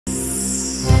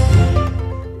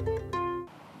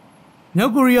မြော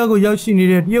က်ကိုရီးယားကိုရောက်ရှိနေ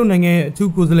တဲ့တရုတ်နိုင်ငံရဲ့အ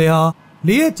ထူးကိုယ်စားလှယ်ဟာ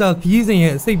၄ရက်ကြာခရီးစဉ်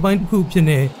ရဲ့အစိပ်ပိုင်းတစ်ခုဖြစ်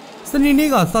နေစနေနေ့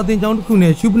ကစာသင်ကျောင်းတစ်ခု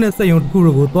နဲ့ရှုပ်ပနက်စက်ရုံတစ်ခု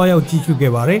တို့ကိုတွားရောက်ကြည့်ရှု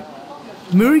ခဲ့ပါတယ်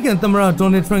။ American သမ္မတ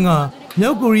Donald Trump က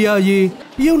မြောက်ကိုရီးယားအရေး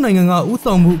တရုတ်နိုင်ငံကဥ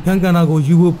ဆောင်မှုအခမ်းကဏ္ဍကို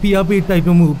ယူဖို့ဖိအားပေးတိုက်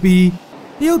တွန်းမှုအပြီး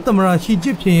တရုတ်သမ္မတရှီကျ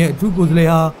င့်ဖျင်ရဲ့အထူးကိုယ်စားလှယ်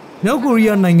ဟာမြောက်ကိုရီး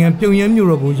ယားနိုင်ငံပြုံယမ်းမြို့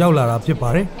တော်ကိုရောက်လာတာဖြစ်ပါ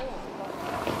တယ်။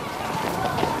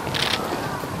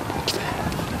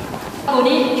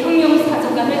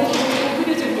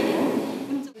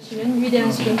 위대한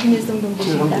수령 김일성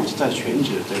동지입니다.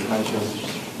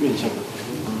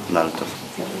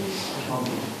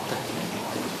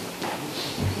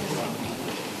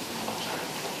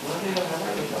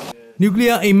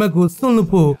 Nuclear အိမ်မက်ကိုစွန့်လွတ်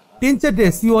ဖို့တင်းကျပ်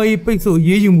တဲ့စီးပွားရေးပိတ်ဆို့အ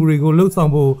ရေးယူမှုတွေကိုလှုံ့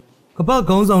ဆော်ဖို့ကမ္ဘာ့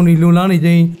ခေါင်းဆောင်တွေလွန်လားနေခြ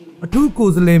င်းအထူးကို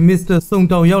ယ်စားလှယ်မစ္စတာစုံ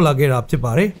တောင်ရောက်လာခဲ့တာဖြစ်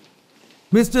ပါတယ်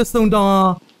။မစ္စတာစုံတောင်ဟာ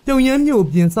ပြုံယမ်းမြို့အ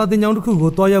ပြင်စာသင်ကျောင်းတစ်ခု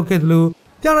ကိုတွားရောက်ခဲ့သလို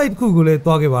ပြတိုက်တစ်ခုကိုလည်း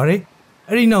တွားခဲ့ပါတယ်။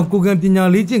အဲဒီနောက်ကိုယ်ခံပညာ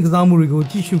လေ့ကျင့်ကစားမှုတွေကို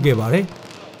ကြည့်ရှုခဲ့ပါတယ်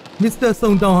။မစ္စတာ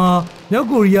စုံတောင်ဟာမြောက်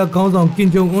ကိုရီးယားခေါင်းဆောင်ကင်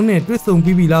ဂျုံအွန်းနဲ့တွေ့ဆုံ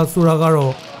ပြီးပြီလားဆိုတာက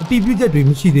တော့အတည်ပြုချက်တွေ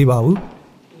မရှိသေးပါဘူး။